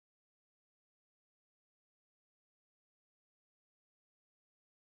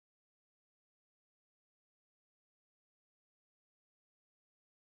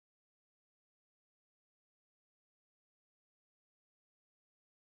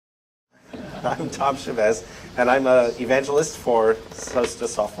I'm Tom Chavez, and I'm an evangelist for SOASTA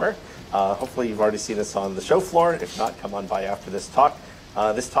software. Hopefully you've already seen us on the show floor. If not, come on by after this talk.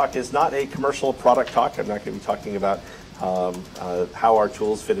 This talk is not a commercial product talk. I'm not going to be talking about how our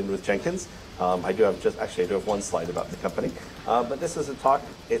tools fit in with Jenkins. I do have one slide about the company. But this is a talk,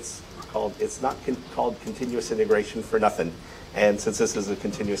 it's not called continuous integration for nothing. And since this is a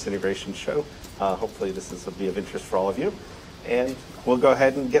continuous integration show, hopefully this will be of interest for all of you. And we'll go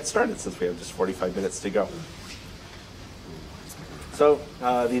ahead and get started since we have just 45 minutes to go. So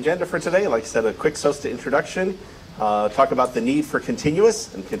the agenda for today, like I said, a quick SOASTA introduction, talk about the need for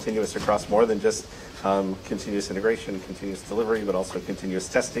continuous, and continuous across more than just continuous integration, continuous delivery, but also continuous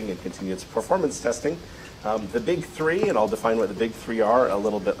testing and continuous performance testing. The big three, and I'll define what the big three are a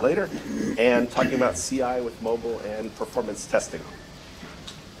little bit later, and talking about CI with mobile and performance testing.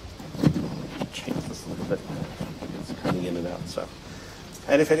 Change this a little bit. It's coming in and out. So,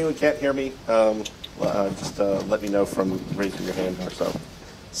 and if anyone can't hear me, just let me know from raising your hand or so.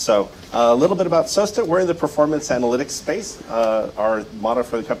 So a little bit about SOASTA. We're in the performance analytics space. Our motto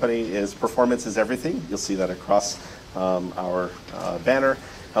for the company is performance is everything. You'll see that across our banner.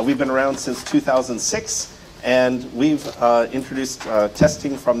 We've been around since 2006, and we've introduced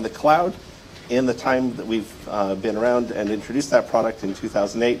testing from the cloud in the time that we've been around and introduced that product in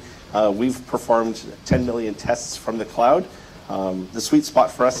 2008. We've performed 10 million tests from the cloud. The sweet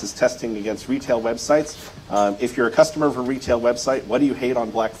spot for us is testing against retail websites. If you're a customer of a retail website, what do you hate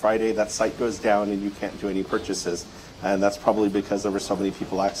on Black Friday? That site goes down and you can't do any purchases. And that's probably because there were so many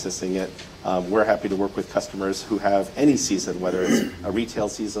people accessing it. We're happy to work with customers who have any season, whether it's a retail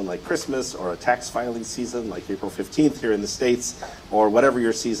season like Christmas or a tax filing season like April 15th here in the States, or whatever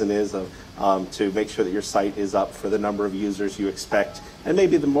your season is, to make sure that your site is up for the number of users you expect, and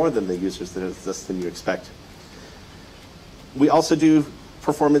maybe more than the users that exist than you expect. We also do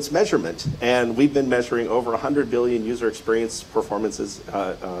performance measurement, and we've been measuring over 100 billion user experience performances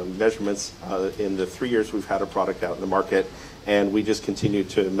measurements in the 3 years we've had a product out in the market, and we just continue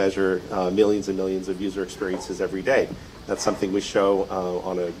to measure millions and millions of user experiences every day. That's something we show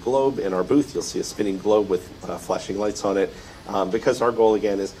on a globe in our booth. You'll see a spinning globe with flashing lights on it, because our goal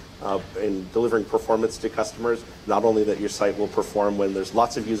again is in delivering performance to customers, not only that your site will perform when there's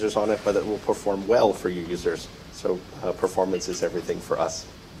lots of users on it, but it will perform well for your users. So performance is everything for us.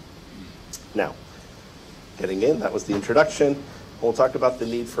 Now, getting in, that was the introduction. We'll talk about the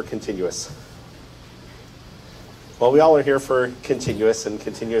need for continuous. Well, we all are here for continuous, and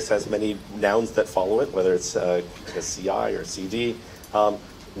continuous has many nouns that follow it, whether it's a CI or CD.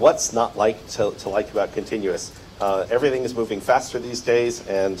 What's not like to like about continuous? Everything is moving faster these days,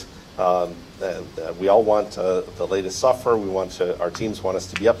 and we all want the latest software. Our teams want us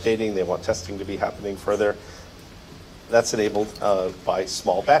to be updating. They want testing to be happening further. That's enabled by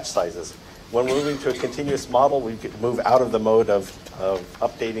small batch sizes. When we're moving to a continuous model, we could move out of the mode of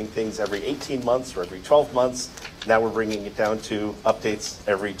updating things every 18 months or every 12 months. Now we're bringing it down to updates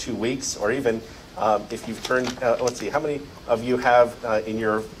every 2 weeks, or even if you've turned, let's see, how many of you have in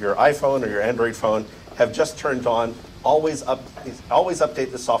your iPhone or your Android phone have just turned on always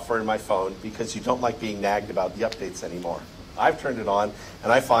update the software in my phone because you don't like being nagged about the updates anymore. I've turned it on,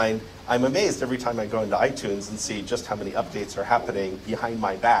 and I find I'm amazed every time I go into iTunes and see just how many updates are happening behind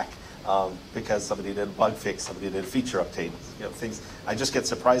my back because somebody did a bug fix, somebody did a feature update, things. I just get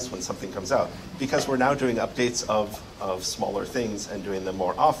surprised when something comes out because we're now doing updates of smaller things and doing them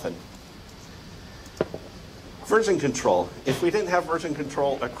more often. Version control. If we didn't have version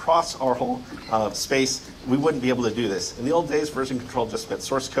control across our whole space, we wouldn't be able to do this. In the old days, version control just meant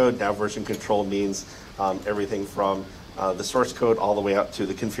source code. Now version control means everything from the source code all the way up to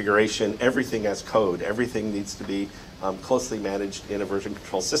the configuration. Everything as code. Everything needs to be closely managed in a version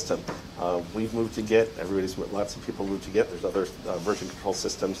control system. We've moved to Git. Lots of people moved to Git. There's other version control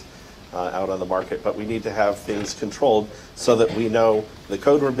systems out on the market, but we need to have things controlled so that we know the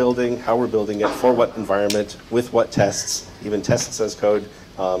code we're building, how we're building it, for what environment, with what tests, even tests as code,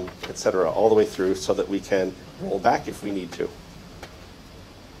 et cetera, all the way through so that we can roll back if we need to.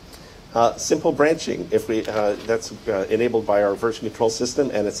 Simple branching, that's enabled by our version control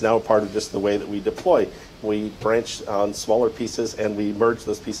system, and it's now a part of just the way that we deploy. We branch on smaller pieces, and we merge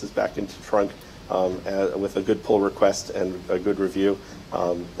those pieces back into trunk with a good pull request and a good review.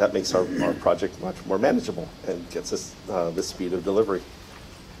 That makes our project much more manageable and gets us the speed of delivery.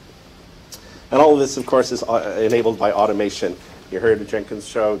 And all of this, of course, is enabled by automation. You heard the Jenkins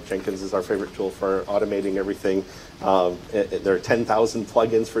show. Jenkins is our favorite tool for automating everything. There are 10,000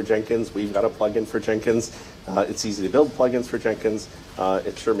 plugins for Jenkins. We've got a plugin for Jenkins. It's easy to build plugins for Jenkins.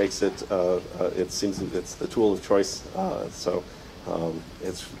 It sure makes it, it seems it's the tool of choice.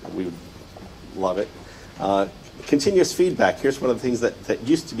 We love it. Continuous feedback. Here's one of the things that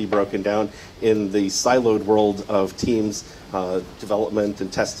used to be broken down in the siloed world of teams, development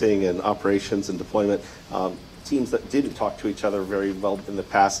and testing and operations and deployment. Teams that didn't talk to each other very well in the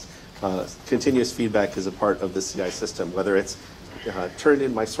past. Continuous feedback is a part of the CI system, whether it's turned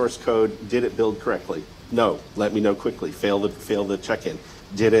in my source code, did it build correctly? No, let me know quickly. Fail the check-in.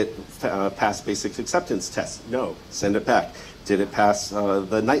 Did it pass basic acceptance tests? No, send it back. Did it pass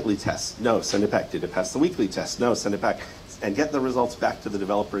the nightly test? No, send it back. Did it pass the weekly test? No, send it back. And get the results back to the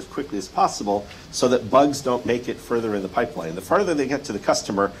developer as quickly as possible so that bugs don't make it further in the pipeline. The farther they get to the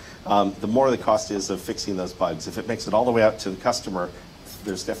customer, the more the cost is of fixing those bugs. If it makes it all the way out to the customer,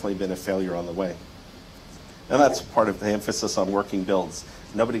 there's definitely been a failure on the way. And that's part of the emphasis on working builds.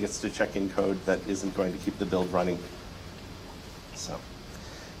 Nobody gets to check in code that isn't going to keep the build running. So.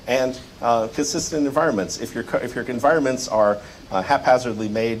 And consistent environments. If your environments are haphazardly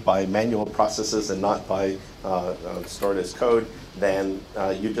made by manual processes and not by stored as code, then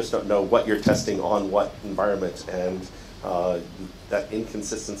you just don't know what you're testing on what environment, and that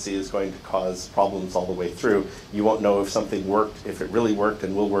inconsistency is going to cause problems all the way through. You won't know if something worked, if it really worked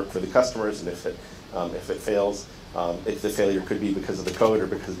and will work for the customers, and if it fails, if the failure could be because of the code or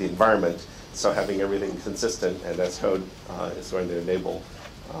because of the environment. So having everything consistent and as code is going to enable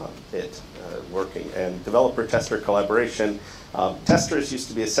it working. And developer-tester collaboration. Testers used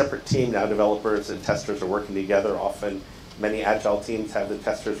to be a separate team. Now developers and testers are working together. Often many agile teams have the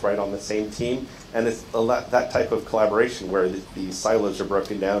testers right on the same team. And it's that type of collaboration where the silos are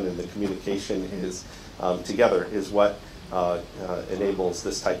broken down and the communication is together is what enables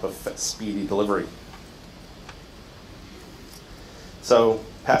this type of speedy delivery. So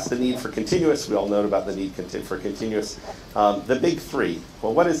past the need for continuous, we all know about the need for continuous. The big three.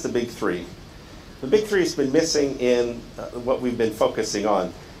 Well, what is the big three? The big three has been missing in what we've been focusing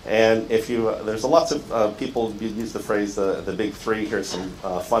on. And if you, there's lots of people who use the phrase the big three. Here's some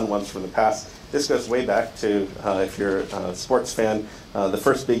fun ones from the past. This goes way back to, if you're a sports fan, the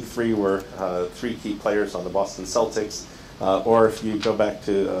first big three were three key players on the Boston Celtics. Or if you go back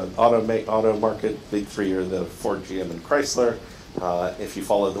to auto market, big three are the Ford, GM, and Chrysler. If you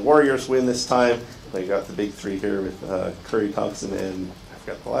follow the Warriors win this time, we got the big three here with Curry, Thompson, and I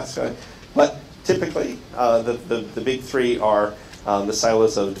forgot the last guy. But typically, the big three are the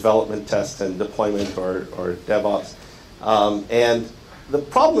silos of development, test, and deployment, or DevOps. And the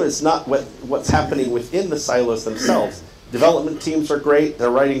problem is not what's happening within the silos themselves. Development teams are great.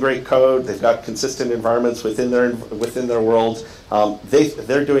 They're writing great code. They've got consistent environments within their world.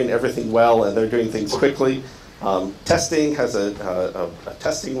 They're doing everything well, and they're doing things quickly. Testing has a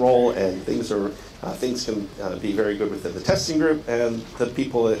testing role, and things can be very good within the testing group, and the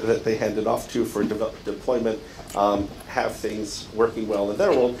people that they hand it off to for deployment have things working well in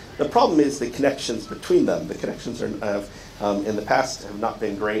their world. The problem is the connections between them. The connections in the past have not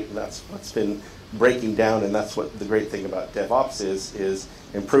been great, and that's what's been breaking down, and that's what the great thing about DevOps is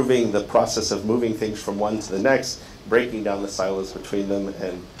improving the process of moving things from one to the next, breaking down the silos between them,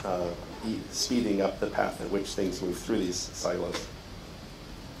 and speeding up the path at which things move through these silos.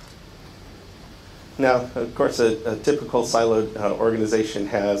 Now, of course, a typical siloed organization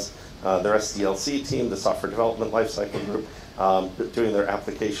has their SDLC team, the software development lifecycle group, doing their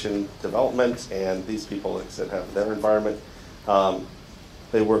application development, and these people, like I said, have their environment.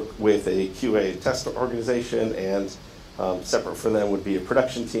 They work with a QA test organization, and separate from them would be a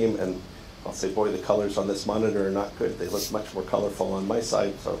production team. And I'll say, boy, the colors on this monitor are not good. They look much more colorful on my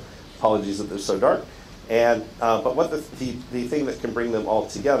side, so apologies that they're so dark. And but what the thing that can bring them all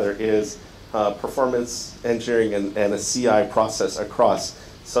together is performance engineering and a CI process across,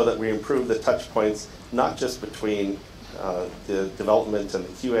 so that we improve the touch points, not just between the development and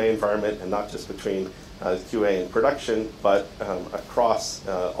the QA environment, and not just between QA and production, but across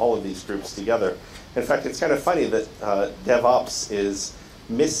all of these groups together. In fact, it's kind of funny that DevOps is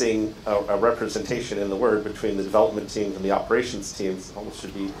missing a representation in the word between the development teams and the operations teams. It almost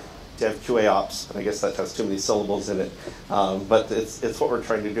should be Dev QA Ops, but I guess that has too many syllables in it. But it's what we're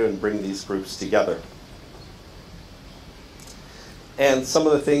trying to do and bring these groups together. And some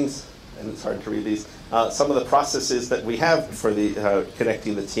of the things, and it's hard to read these, some of the processes that we have for the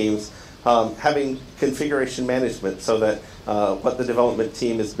connecting the teams, having configuration management, so that what the development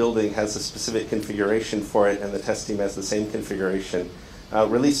team is building has a specific configuration for it, and the test team has the same configuration.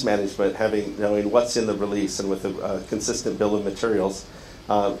 Release management, knowing what's in the release and with a consistent bill of materials.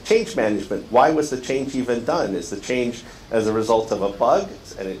 Change management. Why was the change even done? Is the change as a result of a bug,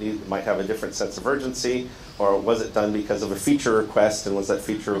 and it might have a different sense of urgency, or was it done because of a feature request, and was that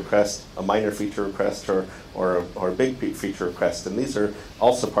feature request a minor feature request or a big feature request? And these are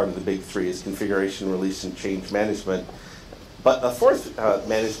also part of the big three, is configuration, release, and change management. But the fourth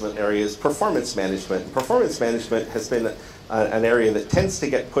management area is performance management. Performance management has been an area that tends to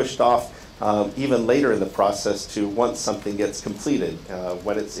get pushed off even later in the process to once something gets completed.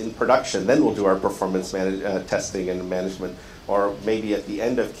 When it's in production, then we'll do our performance testing and management, or maybe at the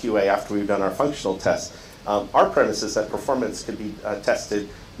end of QA after we've done our functional tests. Our premise is that performance can be tested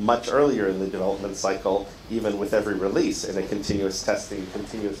much earlier in the development cycle, even with every release, in a continuous testing,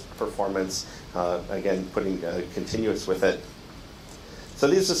 continuous performance, again, putting continuous with it. So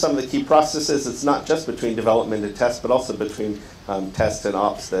these are some of the key processes. It's not just between development and test, but also between test and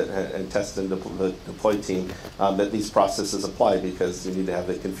ops and test and the deploy team that these processes apply, because you need to have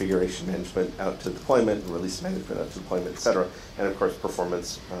the configuration management out to deployment, release management out to deployment, et cetera, and of course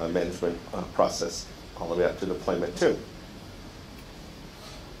performance management process all the way up to deployment too.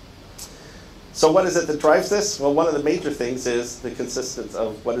 So what is it that drives this? Well, one of the major things is the consistency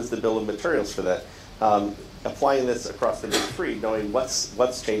of what is the bill of materials for that. Applying this across the big three, knowing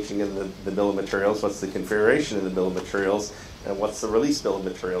what's changing in the bill of materials, what's the configuration in the bill of materials, and what's the release bill of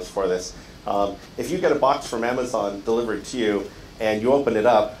materials for this. If you get a box from Amazon delivered to you and you open it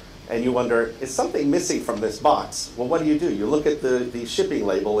up and you wonder, is something missing from this box? Well, what do? You look at the shipping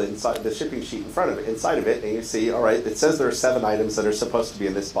label inside, the shipping sheet inside of it, and you see, all right, it says there are 7 items that are supposed to be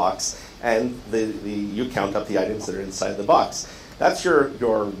in this box, and you count up the items that are inside the box. That's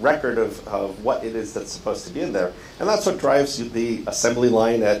your record of what it is that's supposed to be in there. And that's what drives the assembly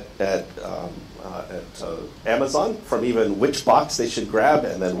line at Amazon, from even which box they should grab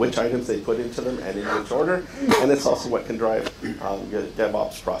and then which items they put into them and in which order. And it's also what can drive your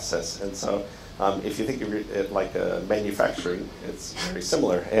DevOps process. And so if you think of it like manufacturing, it's very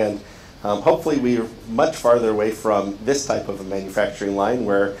similar. And hopefully we're much farther away from this type of a manufacturing line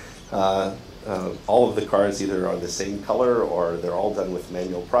where all of the cars either are the same color or they're all done with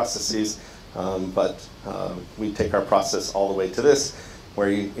manual processes. But we take our process all the way to this, where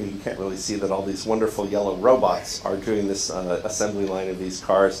you can't really see that all these wonderful yellow robots are doing this assembly line of these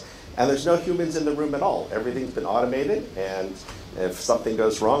cars. And there's no humans in the room at all. Everything's been automated, and if something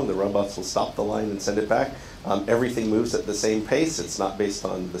goes wrong, the robots will stop the line and send it back. Everything moves at the same pace. It's not based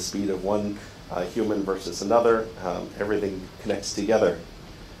on the speed of one human versus another. Everything connects together.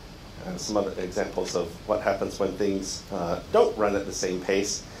 Some other examples of what happens when things don't run at the same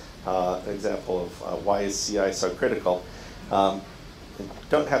pace. An example of why is CI so critical.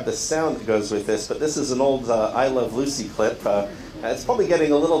 Don't have the sound that goes with this, but this is an old I Love Lucy clip. It's probably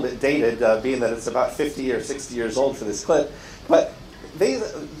getting a little bit dated, being that it's about 50 or 60 years old for this clip. But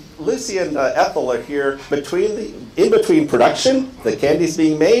Lucy and Ethel are here in between production, the candy's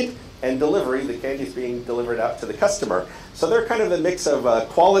being made, and delivery, the candy's being delivered out to the customer. So they're kind of a mix of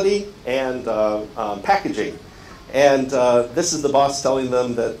quality and packaging. And this is the boss telling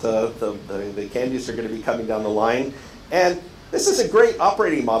them that the candies are going to be coming down the line. And this is a great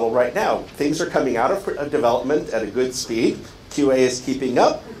operating model right now. Things are coming out of development at a good speed. QA is keeping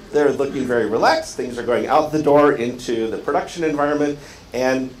up. They're looking very relaxed. Things are going out the door into the production environment,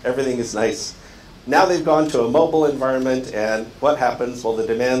 and everything is nice. Now they've gone to a mobile environment, and what happens? Well, the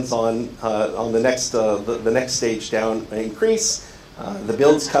demands on the next stage down increase. The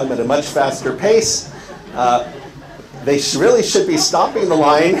builds come at a much faster pace. They really should be stopping the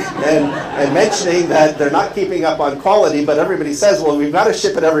line and mentioning that they're not keeping up on quality, but everybody says, well, we've got to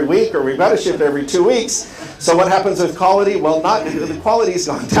ship it every week, or we've got to ship it every 2 weeks. So what happens with quality? Well, the quality's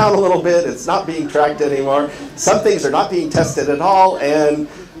gone down a little bit. It's not being tracked anymore. Some things are not being tested at all, and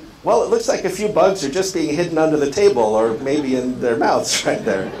well, it looks like a few bugs are just being hidden under the table, or maybe in their mouths right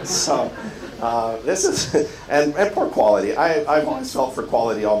there. So this is, and poor quality. I've always felt for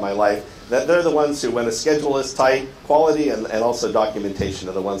quality all my life, that they're the ones who, when a schedule is tight, quality and also documentation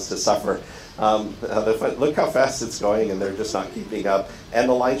are the ones to suffer. Look how fast it's going, and they're just not keeping up. And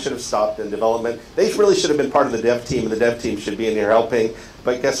the line should have stopped in development. They really should have been part of the dev team, and the dev team should be in here helping.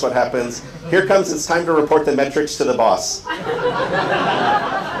 But guess what happens? Here comes, it's time to report the metrics to the boss.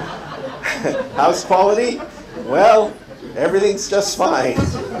 How's quality? Well, everything's just fine.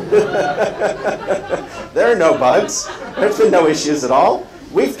 There are no bugs. There's been no issues at all.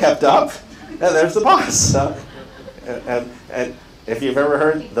 We've kept up, and there's the boss. And if you've ever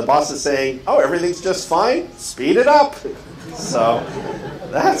heard the boss is saying, oh, everything's just fine, speed it up. So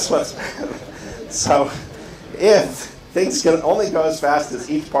that's what's, so if things can only go as fast as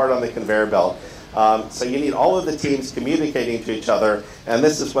each part on the conveyor belt, So you need all of the teams communicating to each other, and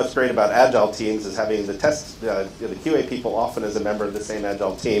this is what's great about agile teams, is having the QA people often as a member of the same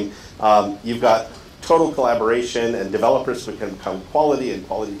agile team. You've got total collaboration, and developers can become quality, and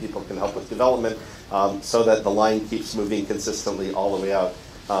quality people can help with development, so that the line keeps moving consistently all the way out.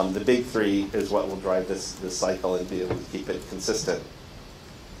 The big three is what will drive this cycle and be able to keep it consistent.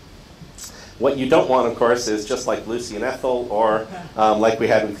 What you don't want, of course, is just like Lucy and Ethel, or like we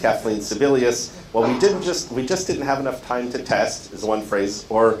had with Kathleen Sebelius. Well, we just didn't have enough time to test, is one phrase,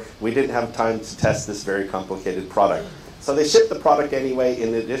 or we didn't have time to test this very complicated product. So they shipped the product anyway,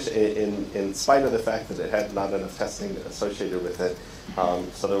 in spite of the fact that it had not enough testing associated with it.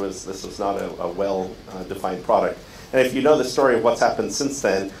 So this was not a well-defined product. And if you know the story of what's happened since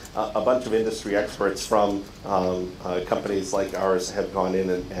then, a bunch of industry experts from companies like ours have gone in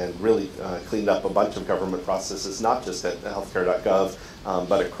and really cleaned up a bunch of government processes, not just at healthcare.gov,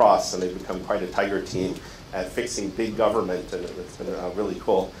 but across, and they've become quite a tiger team at fixing big government, and it's been really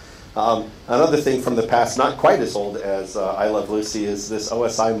cool. Another thing from the past, not quite as old as I Love Lucy, is this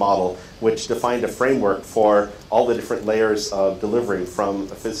OSI model, which defined a framework for all the different layers of delivery, from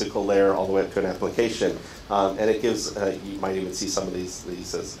a physical layer all the way up to an application. And it gives, you might even see some of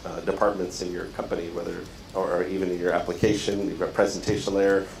these as departments in your company, or even in your application. You've got presentation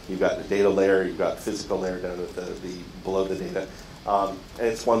layer, you've got the data layer, you've got physical layer down at below the data. And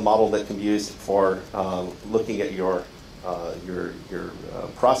it's one model that can be used for looking at your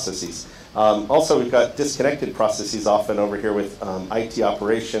processes. Also, we've got disconnected processes often over here with IT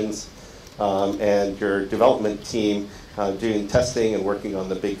operations and your development team doing testing and working on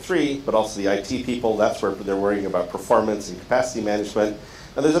the big three, but also the IT people. That's where they're worrying about performance and capacity management.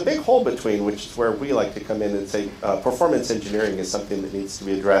 And there's a big hole between, which is where we like to come in and say performance engineering is something that needs to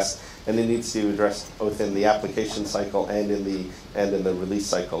be addressed, and it needs to be addressed both in the application cycle and in the release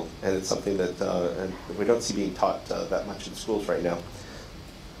cycle. And it's something that we don't see being taught that much in schools right now.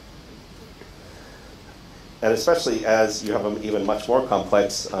 And especially as you have an even much more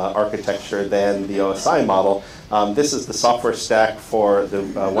complex architecture than the OSI model. This is the software stack for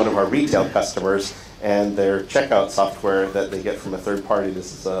one of our retail customers, and their checkout software that they get from a third party.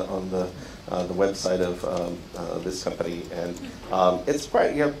 This is on the website of this company, and it's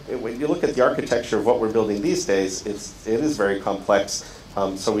quite. When you look at the architecture of what we're building these days, it is very complex.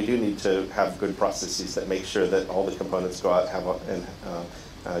 So we do need to have good processes that make sure that all the components go out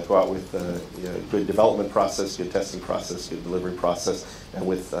go out with good development process, good testing process, good delivery process, and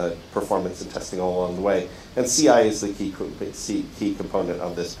with performance and testing all along the way. And CI is the key component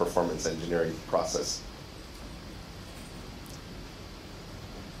of this performance engineering process.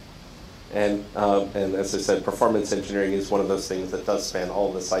 And as I said, performance engineering is one of those things that does span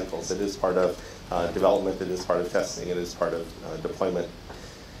all the cycles. It is part of development, it is part of testing, it is part of deployment.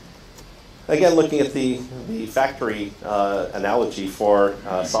 Again, looking at the factory analogy for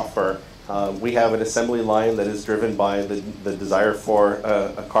software, we have an assembly line that is driven by the desire for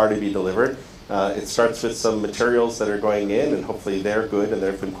a car to be delivered. It starts with some materials that are going in, and hopefully they're good and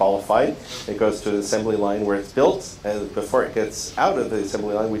they've been qualified. It goes to an assembly line where it's built, and before it gets out of the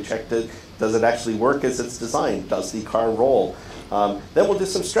assembly line, we checked it. Does it actually work as it's designed? Does the car roll? Then we'll do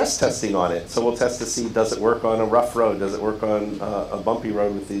some stress testing on it. So we'll test to see, does it work on a rough road? Does it work on a bumpy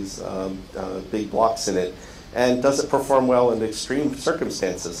road with these big blocks in it? And does it perform well in extreme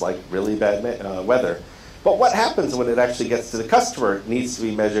circumstances, like really bad weather? But what happens when it actually gets to the customer needs to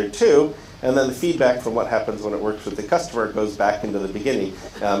be measured too. And then the feedback from what happens when it works with the customer goes back into the beginning.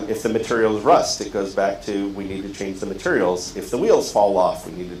 If the materials rust, it goes back to, we need to change the materials. If the wheels fall off,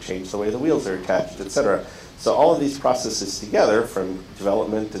 we need to change the way the wheels are attached, etc. So all of these processes together, from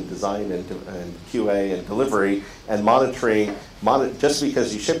development and design and QA and delivery and monitoring, just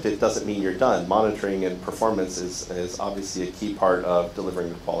because you shipped it doesn't mean you're done. Monitoring and performance is obviously a key part of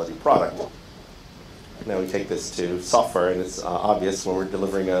delivering a quality product. Now we take this to software, and it's obvious when we're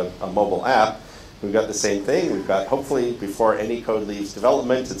delivering a mobile app, we've got the same thing. We've got, hopefully, before any code leaves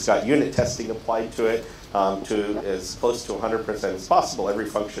development, it's got unit testing applied to it to as close to 100% as possible. Every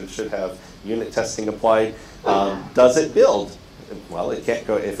function should have unit testing applied. Does it build? Well, it can't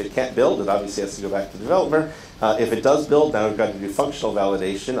go. If it can't build, it obviously has to go back to the developer. If it does build, now we've got to do functional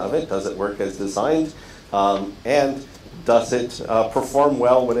validation of it. Does it work as designed? And does it perform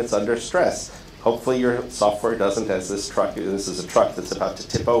well when it's under stress? Hopefully your software doesn't, as this truck, this is a truck that's about to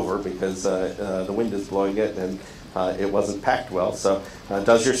tip over because the wind is blowing it and it wasn't packed well. So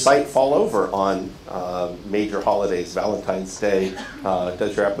does your site fall over on major holidays, Valentine's Day?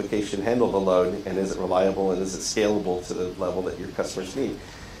 Does your application handle the load, and is it reliable, and is it scalable to the level that your customers need?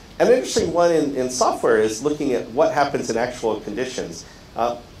 An interesting one in software is looking at what happens in actual conditions.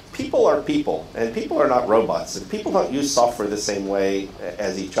 people are people, and people are not robots, and people don't use software the same way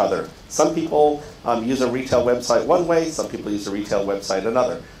as each other. Some people use a retail website one way, some people use a retail website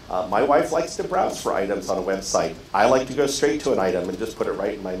another. My wife likes to browse for items on a website. I like to go straight to an item and just put it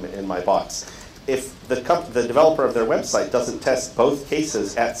right in my box. If the developer of their website doesn't test both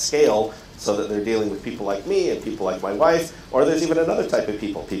cases at scale, so that they're dealing with people like me and people like my wife, or there's even another type of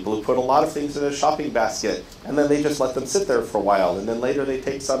people who put a lot of things in a shopping basket, and then they just let them sit there for a while, and then later they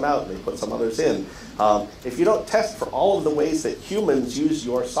take some out and they put some others in. If you don't test for all of the ways that humans use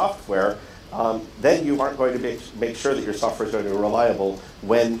your software, then you aren't going to make sure that your software is going to be reliable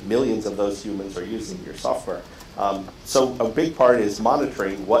when millions of those humans are using your software. So a big part is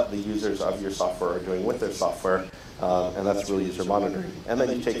monitoring what the users of your software are doing with their software, and that's really user monitoring. And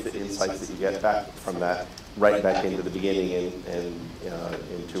then you take the insights that you get back from that right back into the beginning and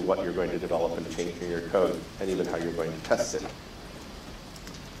into what you're going to develop and change in your code, and even how you're going to test it.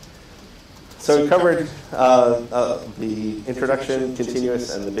 So we covered the introduction,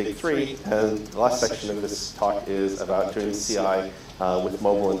 continuous, and the big three. And the last section of this talk is about doing CI with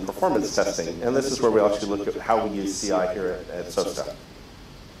mobile and performance testing. And this is where we actually look at how we use CI here at SOASTA.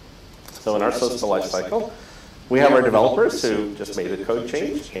 So in our SOASTA lifecycle, we have our developers who just made a code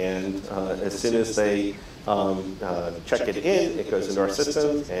change. And as soon as they check it in, it goes into our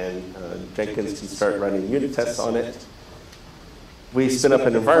system. And Jenkins can start running unit tests on it. We spin up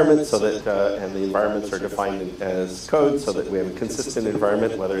an environment so that, and the environments are defined as code so that we have a consistent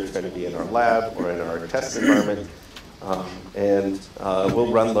environment, whether it's going to be in our lab or in our test environment. We'll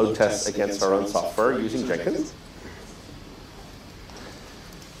run load tests against our own software using Jenkins.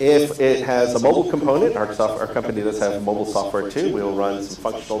 If it has a mobile component, our company does have mobile software too. We'll run some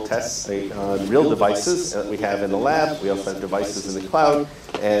functional tests on real devices that we have in the lab. We also have devices in the cloud.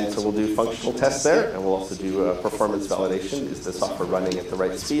 And so we'll do functional tests there, and we'll also do performance validation. Is the software running at the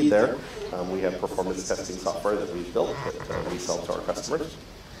right speed there? We have performance testing software that we've built that we sell to our customers.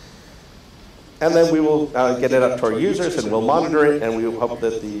 And then we will get it up to our users, and we'll monitor it, and we hope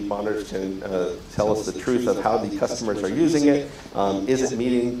that the monitors can tell us the truth of how the customers are using it. Is it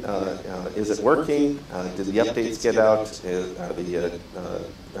meeting? Is it working? Did the updates get out?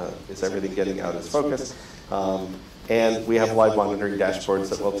 Is everything getting out as focused? And we have live monitoring dashboards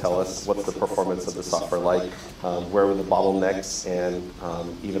that will tell us what's the performance of the software like, where were the bottlenecks, and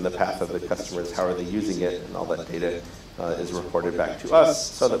even the path of the customers, how are they using it, and all that data is reported back to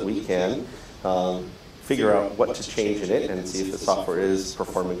us so that we can figure out what to change in it and see if the software is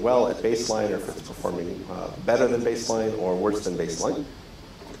performing well at baseline, or if it's performing better than baseline or worse than baseline.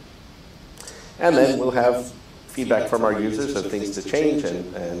 And then we'll have feedback from our users of things to change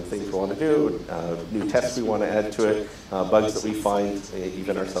and things we want to do, new tests we want to add to it, bugs that we find,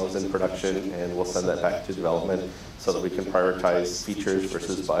 even ourselves in production, and we'll send that back to development so that we can prioritize features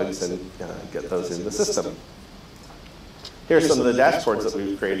versus bugs and get those in the system. Here's some of the dashboards that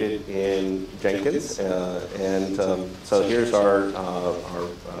we've created in Jenkins, so here's our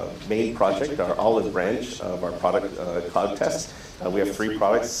main project, our olive branch of our product, Cloud Test. We have 3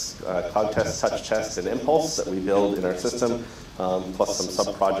 products, Cloud Test, Touch Test, and Impulse that we build in our system, plus some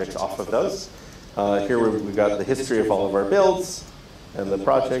sub-projects off of those. Here we've got the history of all of our builds and the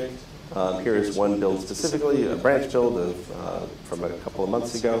project. Here is one build specifically, a branch build from a couple of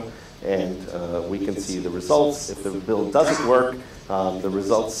months ago. And we can see the results. If the build doesn't work, the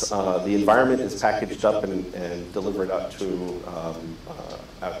results, the environment is packaged up and delivered out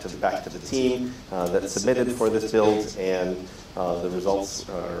back to the team that submitted for this build, and the results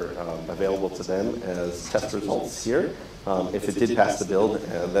are available to them as test results here. If it did pass the build,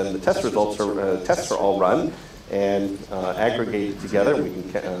 then the test results tests are all run and aggregated together. We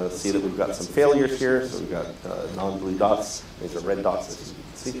can see that we've got some failures here. So we've got non-blue dots. These are red dots, as you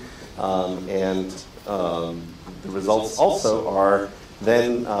can see. The results also are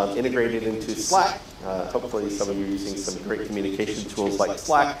then integrated into Slack. Hopefully some of you are using some great communication tools like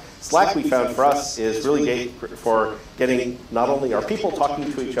Slack. Slack, we found for us, is really great for getting not only our people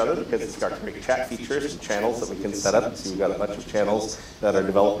talking to each other, because it's got great chat features and channels that we can set up. So we've got a bunch of channels that our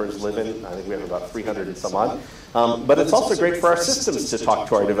developers live in. I think we have about 300 and some odd. But it's also great for our systems to talk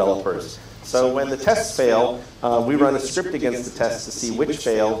to our developers. So when the tests fail, we run a script against the tests to see which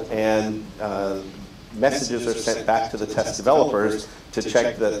failed, and messages are sent back to the test developers to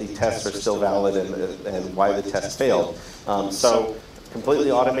check that the tests are still valid and why the test failed. So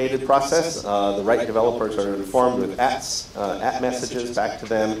completely automated process. The right developers are informed with at messages back to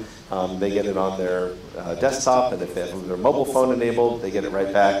them. They get it on their desktop, and if they have their mobile phone enabled, they get it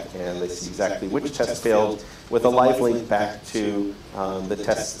right back, and they see exactly which test failed with a live link back to the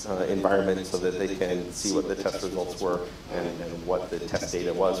test environment so that they can see what the test results were and what the test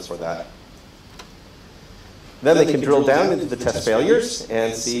data was for that. Then they can drill down into the test failures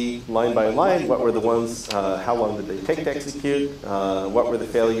and see line by line what were the ones, how long did they take to execute, what were the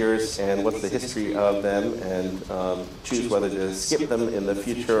failures, and what's the history of them, and choose whether to skip them in the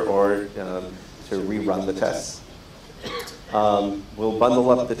future or to rerun the tests. We'll bundle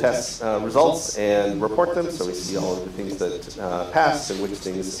up the test results and report them so we see all of the things that passed and which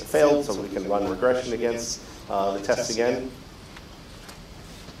things failed so we can run regression against the tests again.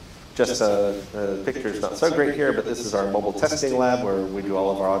 Just the picture's not so great here, but this is our mobile testing lab where we do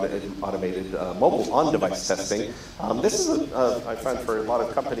all of our automated mobile on-device testing. This is, I find for a lot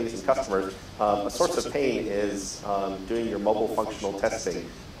of companies and customers, a source of pain is doing your mobile functional testing.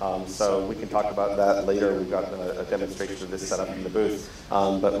 So we can talk about that later. We've got a demonstration of this set up in the booth.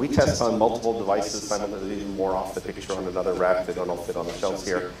 But we test on multiple devices simultaneously, even more off the picture on another rack. They don't all fit on the shelves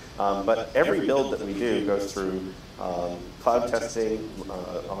here. But every build that we do goes through cloud testing,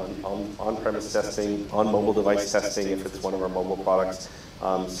 on-premise testing, on mobile device testing if it's one of our mobile products.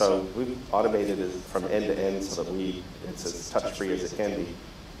 So we've automated it from end to end so that it's as touch-free as it can be.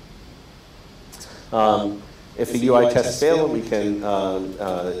 If the UI tests fail, we can,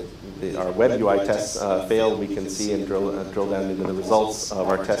 our web UI tests fail, we can see and drill down into the results of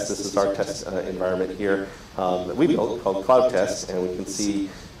our tests. This is our test environment here that we built called Cloud Tests, and we can see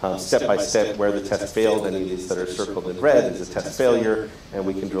step by step where the test failed. Any of these that are circled in red is a test failure, and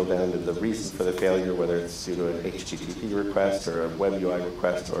we can drill down into the reason for the failure, whether it's due to an HTTP request or a web UI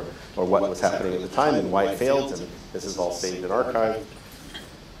request or what was happening at the time and why it failed, and this is all saved in archive.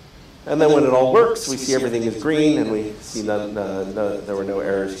 And then when it all works, we see everything is green, and we see there were no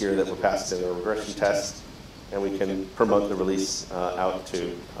errors here that were passed in a regression test, and we can promote the release out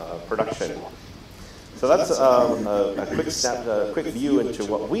to production. So that's a quick view into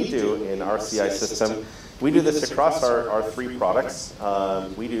what we do in our CI system. We do this across our 3 products.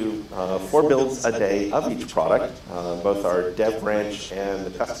 We do 4 builds a day of each product, both our dev branch and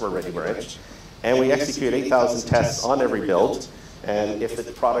the customer ready branch. And we execute 8,000 tests on every build. And if the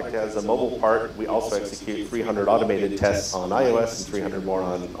product has a mobile part, we also execute 300 automated tests on iOS and 300 more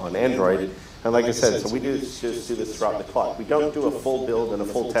on Android. And like I said, so we just do this throughout the clock. We don't do a full build and a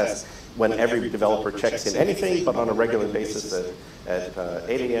full test when every developer checks in anything, but on a regular basis at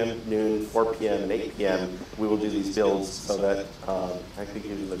 8 a.m., noon, 4 p.m., and 8 p.m., we will do these builds so that, I think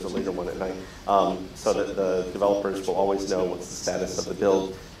there's a later one at night, so that the developers will always know what's the status of the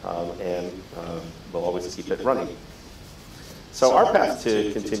build, and we'll always keep it running. So our path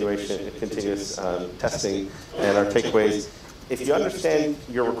to continuous testing and our takeaways, if you understand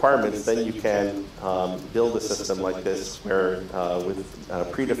your requirements, then you can build a system like this where with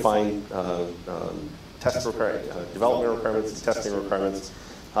predefined development requirements and testing requirements.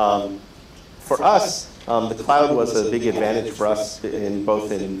 For us, the cloud was a big advantage for us in both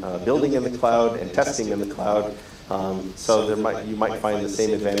in building in the cloud and testing in the cloud. So you might find the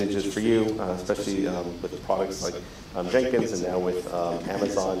same advantages for you, especially with products like Jenkins, and now with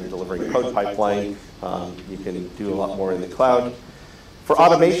Amazon, you're delivering a code pipeline. You can do a lot more in the cloud. For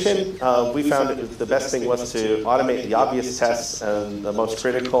automation, we found that the best thing was to automate the obvious tests and the most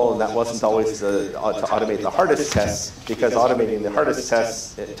critical, and that wasn't always to automate the hardest tests, because automating the hardest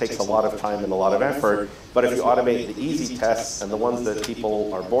tests, it takes a lot of time and a lot of effort. But if you automate the easy tests and the ones that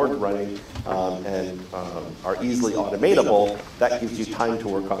people are bored running and are easily automatable, that gives you time to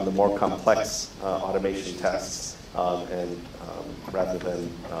work on the more complex automation tests. Rather than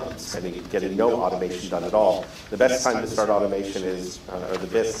getting no automation done at all. The best time to start automation is, or the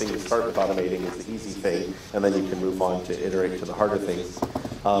best thing to start with automating is the easy thing, and then you can move on to iterate to the harder things.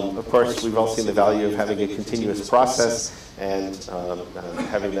 Of course, we've all seen the value of having a continuous process and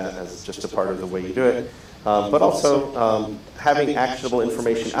having that as just a part of the way you do it. But also having actionable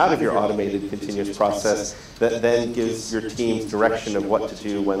information out of your automated continuous process that then gives your teams direction of what to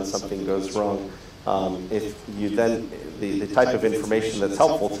do when something goes wrong. If you then, the type of information that's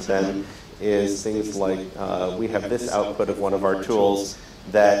helpful to them is things like, we have this output of one of our tools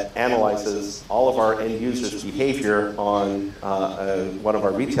that analyzes all of our end users' behavior on one of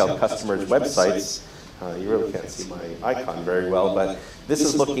our retail customers' websites. You really can't see my icon very well, but this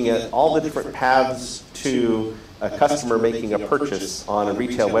is looking at all the different paths to a customer making a purchase on a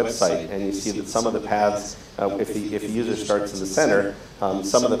retail website, and you see that some of the paths, if the user starts in the center,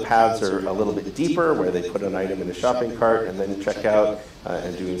 some of the paths are a little bit deeper, where they put an item in a shopping cart and then check out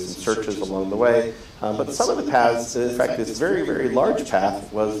and doing some searches along the way. But some of the paths, in fact, this very, very large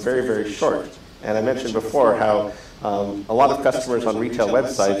path was very, very short. And I mentioned before how a lot of customers on retail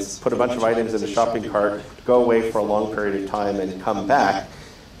websites put a bunch of items in a shopping cart, go away for a long period of time, and come back.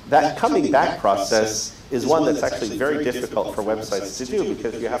 That coming back process is one that's actually very difficult for websites to do,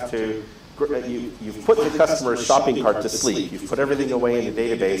 because you have to, you've put the customer's shopping cart to sleep. You've put everything away in the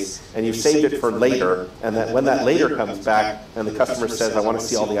database, and you've saved it for later. And that when that later comes back, and the customer says, I want to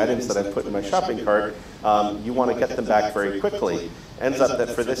see all the items that I've put in my shopping cart, you want to get them back very quickly. Ends up that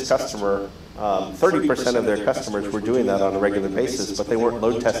for this customer, 30% of their customers were doing that on a regular basis, but they weren't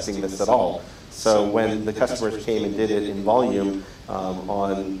load testing this at all. So when the customers came and did it in volume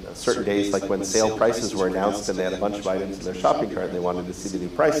on certain days, like when sale prices were announced and they had a bunch of items in their shopping cart and they wanted to see the new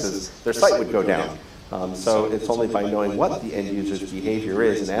prices, their site would go down. So it's only by knowing what the end user's behavior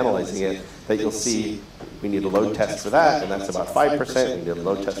is and analyzing it that you'll see we need a load test for that, and that's about 5%. We need a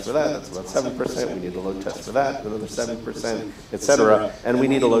load test for that, that's about 7%. We need a load test for that, another 7%, etc. And we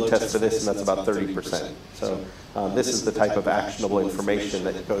need a load test for this, and that's about 30%. So this is the type of actionable information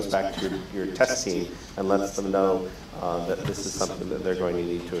that goes back to your test team and lets them know that this is something that they're going to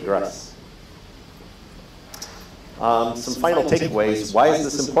need to address. Some final takeaways. Why is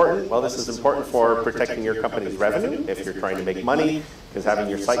this important? Well, this is important for protecting your company's revenue if you're trying to make money, because having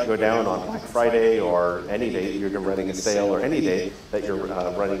your site go down on Black Friday or any day you're running a sale, or any day that you're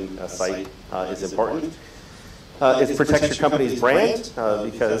running a site is important. It protects your company's brand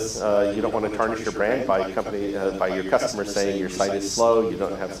because you don't want to tarnish your brand by your customers saying your site is slow, you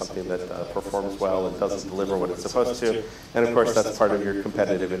don't have something that performs well and doesn't deliver what it's supposed to. And of course, that's part of your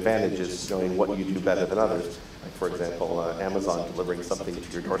competitive advantage, is knowing what you do better than others. Like, for example, Amazon delivering something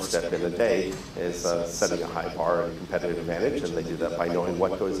to your doorstep in a day is setting a high bar and competitive advantage, and they do that by knowing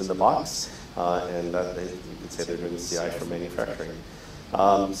what goes in the box, and you could say they're doing CI for manufacturing.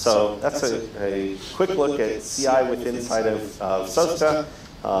 So that's a quick look at CI within inside of SOASTA.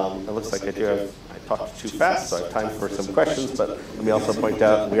 It looks like I talked too fast, so I have time for some questions, but let me also point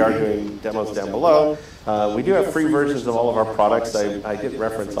out we are doing demos down below. We do have free versions of all of our products. I didn't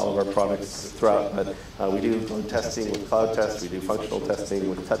reference all of our products throughout, but we do load testing with Cloud Test, we do functional testing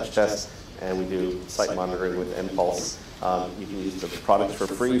with Touch Test, and we do site monitoring with NPulse. You can use the products for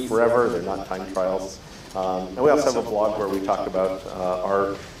free forever. They're not time trials. And we also have a blog where we talk about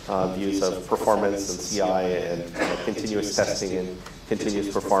our views of performance and CI and continuous testing and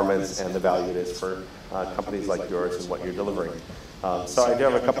continuous performance, and the value it is for companies like yours and what you're delivering. So I do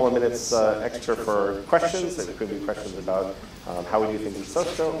have a couple of minutes extra for questions. There could be questions about how we do things in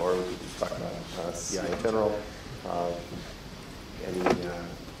SOASTA, or we could just talk about CI in general. Any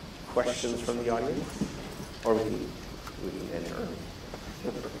questions from the audience? Or we can end early.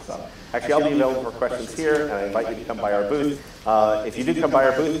 So, actually, I'll be available for questions here, and I invite you to come by our booth. If you do come by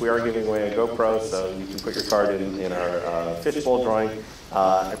our booth, we are giving away a GoPro, so you can put your card in our fishbowl drawing.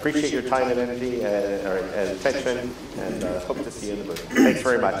 I appreciate your time and energy and attention, and hope to see you in the booth. Thanks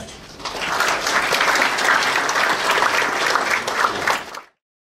very much.